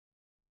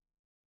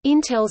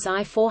Intel's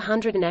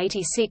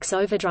i486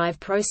 OverDrive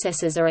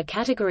processors are a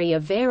category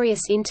of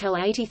various Intel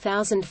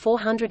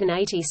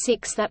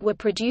 80486 that were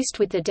produced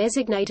with the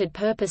designated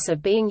purpose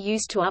of being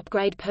used to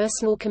upgrade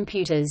personal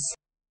computers.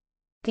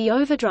 The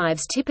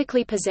overdrives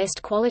typically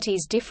possessed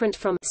qualities different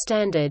from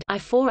standard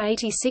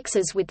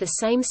i486s with the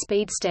same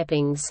speed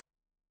steppings.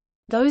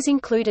 Those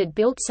included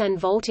built-in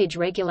voltage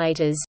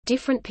regulators,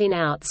 different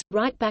pin-outs,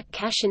 write-back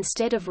cache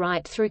instead of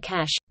write-through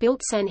cache,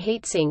 built-in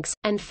heatsinks,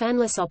 and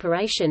fanless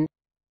operation,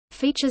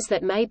 features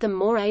that made them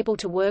more able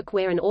to work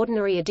where an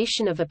ordinary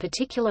edition of a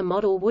particular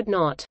model would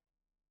not.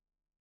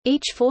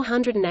 Each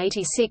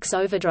 486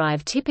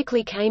 overdrive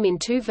typically came in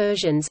two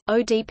versions,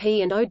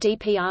 ODP and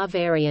ODPR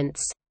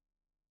variants.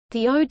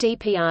 The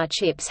ODPR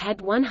chips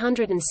had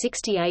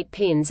 168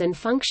 pins and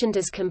functioned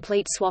as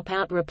complete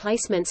swap-out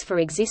replacements for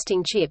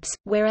existing chips,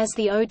 whereas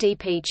the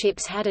ODP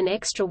chips had an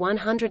extra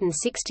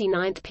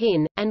 169th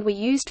pin, and were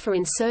used for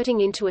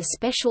inserting into a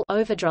special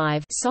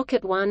overdrive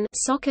socket 1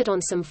 socket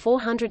on some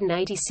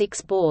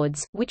 486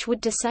 boards, which would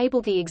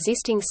disable the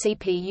existing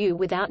CPU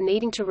without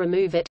needing to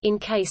remove it in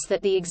case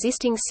that the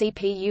existing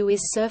CPU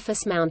is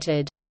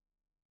surface-mounted.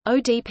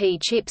 ODP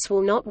chips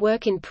will not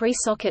work in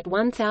pre-socket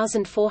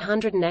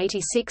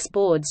 1486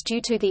 boards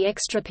due to the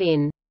extra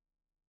pin.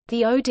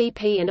 The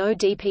ODP and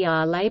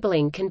ODPR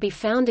labeling can be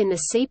found in the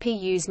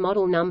CPU's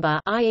model number,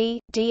 i.e.,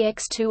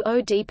 DX2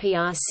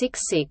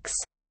 ODPR66.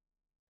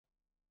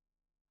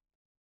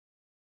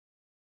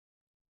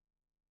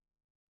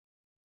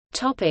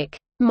 Topic: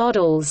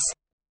 Models.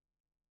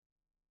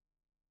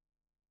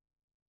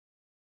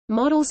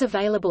 Models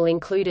available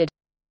included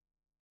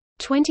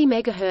 20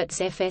 MHz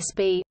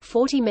FSB,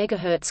 40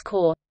 MHz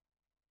core,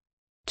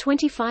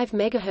 25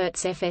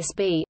 MHz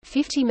FSB,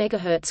 50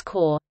 MHz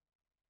core,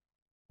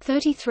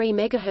 33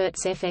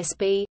 MHz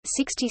FSB,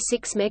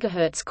 66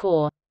 MHz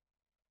core,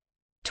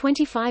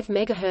 25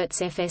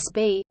 MHz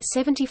FSB,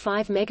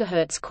 75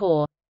 MHz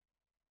core,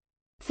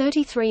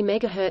 33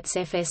 MHz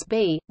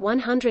FSB,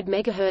 100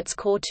 MHz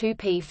core.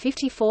 2P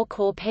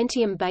 54-core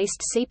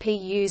Pentium-based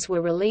CPUs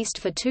were released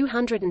for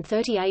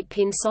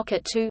 238-pin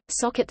Socket 2,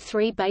 Socket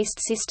 3 based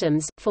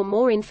systems. For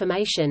more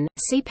information,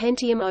 see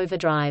Pentium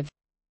OverDrive.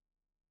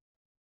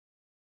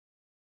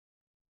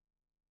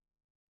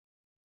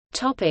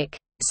 Topic: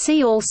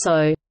 See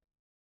also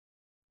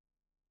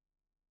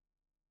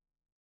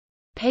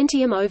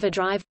Pentium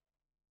OverDrive,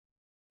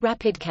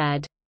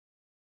 RapidCAD.